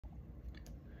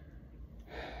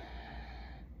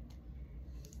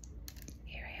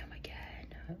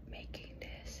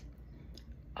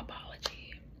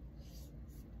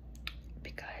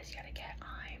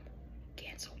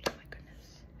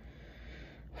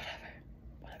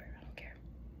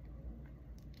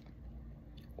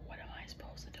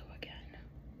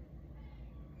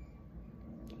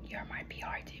you're my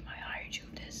PR team. I hired you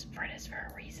for this for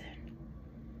a reason.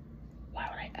 Why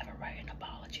would I ever write an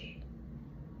apology?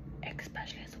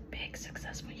 Especially as a big,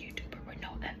 successful YouTuber with no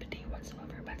empathy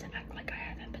whatsoever, about to act like I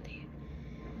have empathy.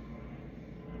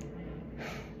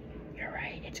 You're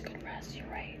right, it's good rest. You're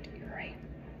right, you're right.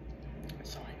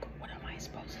 So, like, what am I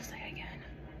supposed to say again?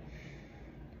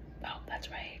 Oh, that's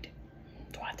right.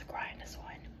 Do I have to cry in this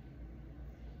one?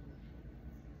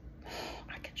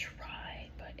 I could try,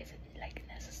 but is it, like,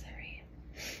 necessary?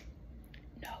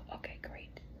 No? Okay,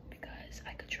 great. Because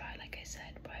I could try, like I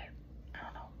said, but I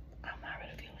don't know. I'm not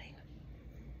really feeling.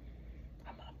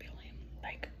 I'm not feeling,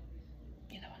 like,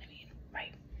 you know what I mean,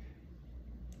 right?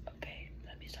 Okay,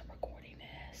 let me start recording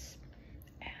this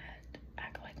and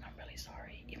act like I'm really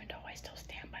sorry, even though I still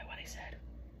stand by what I said.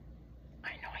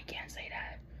 I know I can't say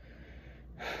that.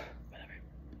 Whatever.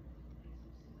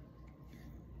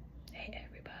 Hey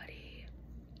everybody,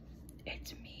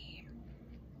 it's me.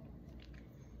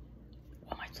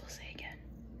 What am I supposed to say again?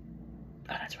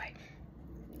 Oh, that's right.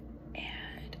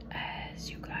 And as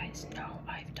you guys know,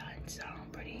 I've done some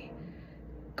pretty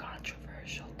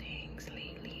controversial things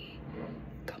lately.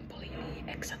 Completely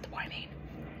acceptable,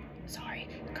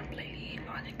 completely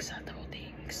unacceptable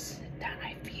things that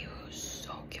I feel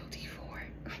so guilty for.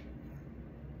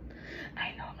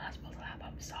 I know I'm not supposed to laugh,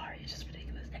 I'm sorry, it's just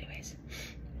ridiculous. Anyways,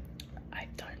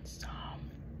 I've done some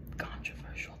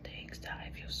controversial things that I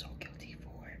feel so guilty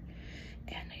for,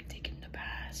 and I've taken the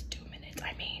past 2 minutes,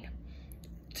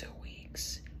 2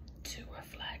 weeks, to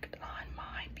reflect on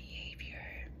my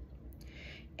behavior,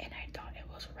 and I thought it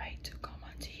was right to come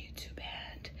onto YouTube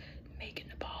and make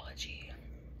an apology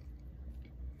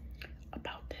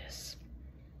about this.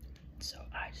 So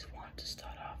I just want to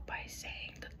start off by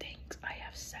saying the things I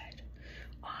have said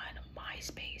on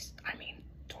MySpace,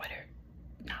 Twitter,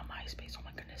 not MySpace, oh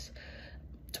my goodness,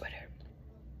 Twitter.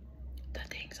 The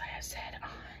things I have said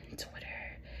on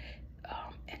Twitter,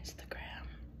 Instagram,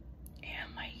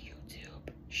 and my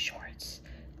YouTube shorts.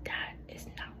 That is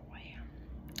not who I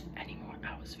am anymore.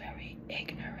 I was very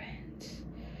ignorant.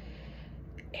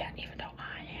 And even though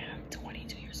I am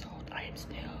 22 years old, I am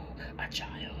still a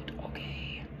child,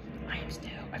 okay? I am still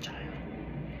a child.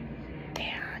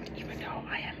 And even though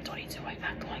I am 22, I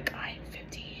act like I am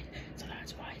 15. So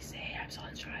that's why I say I'm still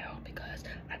a child, because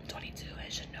I'm 22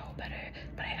 and should know better,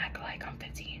 but I act like I'm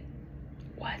 15.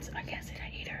 What? I can't say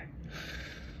that either.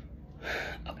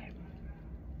 Okay.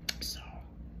 So,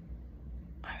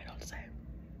 I don't know what to say.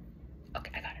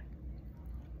 Okay, I got it.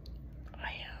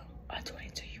 I am a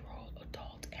 22-year-old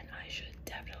adult, and I should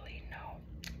definitely know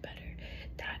better.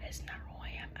 That is not who I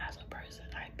am as a person,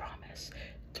 I promise.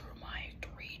 Through my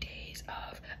 3 days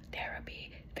of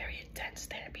therapy, very intense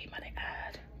therapy, might I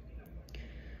add.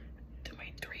 Through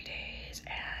my 3 days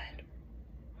and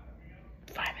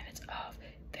 5 minutes of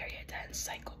very intense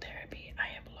psychotherapy, I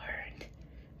have learned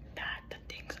that the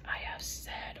things I have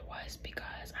said was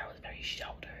because I was very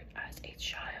sheltered as a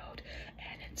child,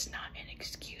 and it's not an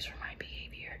excuse for my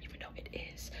behavior, even though it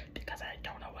is, because I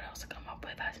don't know what else to come up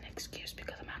with as an excuse,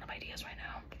 because I'm out of ideas right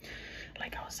now.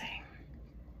 Like I was saying,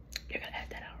 you're gonna edit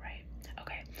that out, right?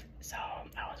 Okay, so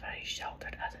I was very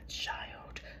sheltered as a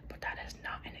child, but that is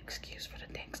not an excuse for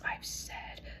the things I've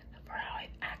said, for how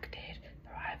I've acted,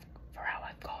 for how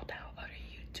I've called out other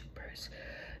YouTubers,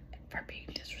 for being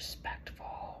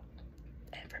disrespectful,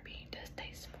 and for being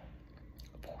distasteful.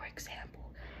 For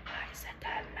example, I said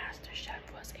that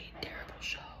MasterChef was a terrible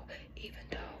show, even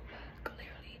though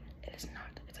clearly it is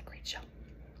not. It's a great show.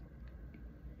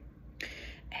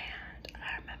 And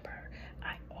I remember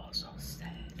I also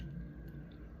said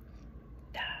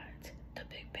that The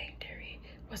Big Bang Theory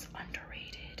was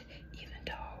underrated, even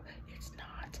though it's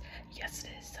not. Yes,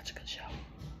 it is such a good show,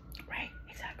 right?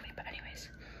 Exactly. But anyways,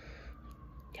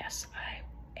 yes, I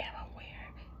am aware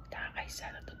that I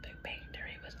said that The Big Bang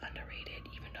Theory was underrated,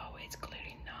 even though it's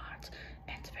clearly not,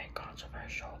 and it's a very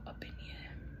controversial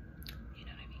opinion. You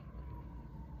know what I mean?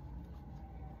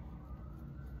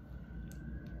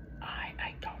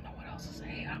 I don't know what else to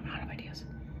say. I'm out of ideas.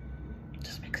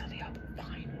 Just make something up.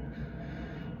 Fine.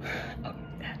 Oh,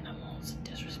 and the most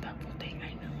disrespectful thing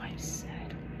I know I've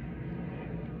said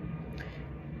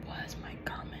was my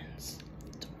comments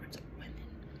towards women.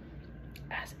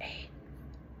 As a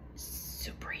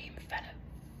supreme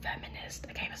feminist,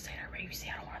 I can't even say that right. You see,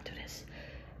 I don't want to do this.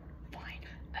 Fine.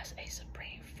 As a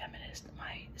supreme feminist,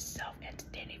 my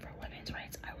self-understanding for women's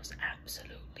rights, I was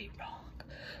absolutely wrong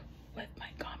with my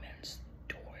comments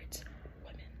towards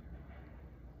women.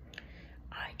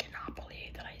 I cannot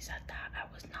believe that I said that. I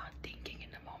was not thinking in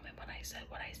the moment when I said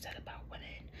what I said about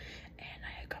women, and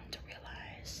I had come to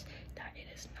realize that it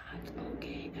is not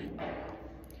okay at all.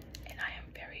 And I am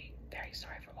very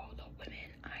sorry for all the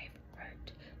women I've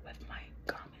hurt with my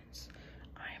comments.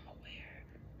 I am aware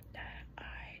that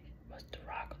I was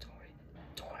derogatory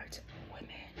towards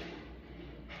women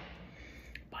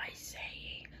by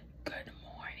saying good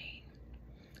morning.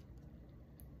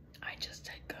 I just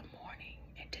said good morning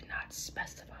and did not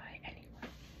specify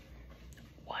anyone.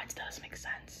 What does make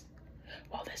sense?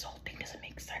 Well, this whole thing doesn't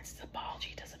make sense. This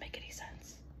apology doesn't make any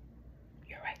sense.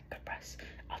 You're right, good press.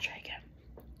 I'll try again.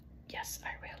 Yes,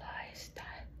 I realized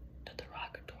that the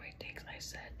derogatory things I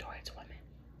said towards women,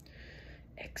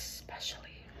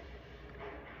 especially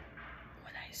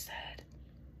when I said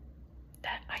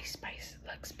that Ice Spice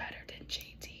looks better than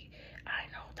JT. I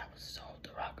know that was so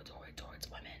derogatory towards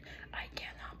women. I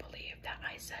cannot believe that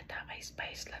I said that Ice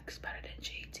Spice looks better than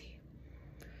JT.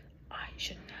 I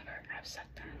should never have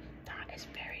said that. That is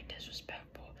very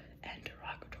disrespectful and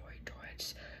derogatory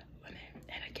towards women.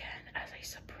 And again, as a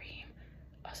supreme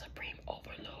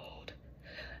overload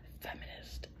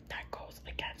feminist, that goes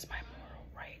against my moral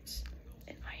rights.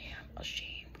 And I am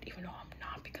ashamed, even though I'm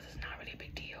not, because it's not really a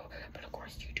big deal. But of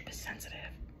course, YouTube is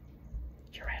sensitive.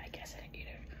 You're right, I guess I didn't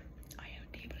either. I am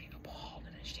deeply appalled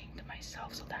and ashamed of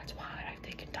myself, so that's why I've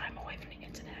taken time away from the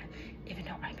internet, even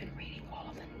though I've been reading all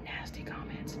of the nasty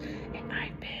comments, and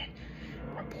I've been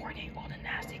reporting all the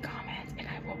nasty comments, and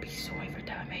I will be suing for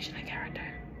defamation of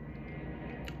character.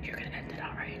 You're gonna end it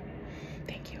out, right?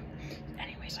 Thank you.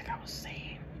 Anyways, like I was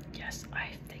saying, yes,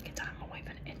 I've taken time away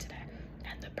from the internet,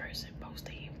 and the person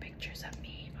posting pictures of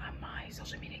me on my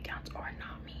social media accounts are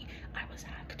not me. I was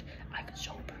hacked. I can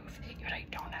show proof. Even if I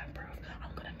don't have proof,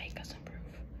 I'm gonna make us some proof,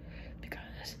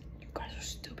 because you guys are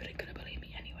stupid and gonna believe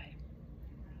me anyway.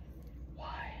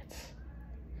 What?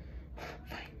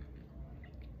 Fine.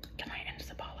 Can I end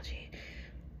this apology?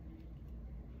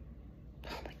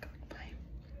 Oh my god, fine.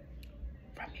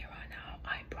 From here on out,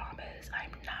 I promise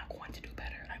I'm not going to do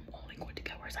better. I'm only going to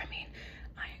get worse. I mean,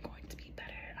 I am going to be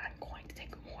better. I'm going to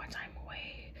take more time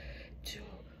away to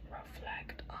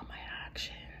reflect on my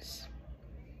actions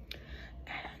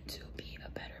and to be a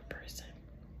better person.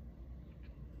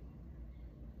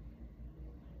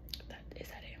 Is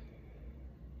that it?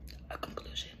 A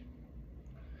conclusion?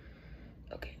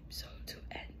 Okay, so to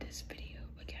end this video,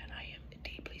 again, I am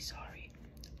deeply sorry.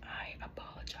 I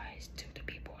apologize to the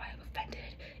people I have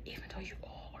offended, even though you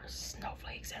all are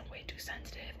snowflakes and way too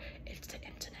sensitive. It's the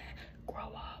internet.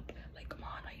 Grow up. Like, come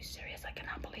on, are you serious? I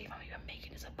cannot believe I'm even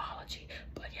making this apology.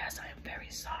 But yes, I am very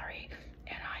sorry,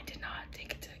 and I did not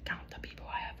take into account the people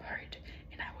I have hurt,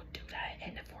 and I will do that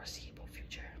in the foreseeable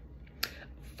future.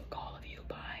 Fuck all of you.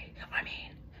 Bye. I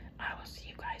mean, I will see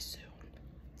you guys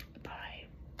soon. Bye.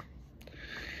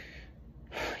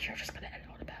 You're just gonna edit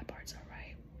all the bad parts,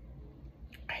 alright?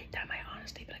 That might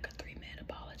honestly be like a 3-minute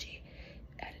apology.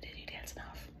 Edited, you dance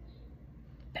enough.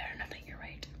 Better enough than you're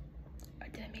right. I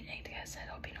didn't mean anything I said,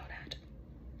 hope you know that.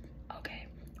 Okay,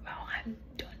 well, I'm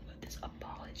done with this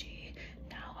apology.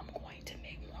 Now I'm going to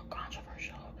make more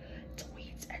controversial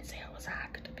tweets and say I was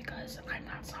hacked, because I'm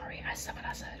not sorry. I said what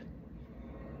I said.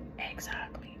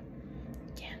 Exactly.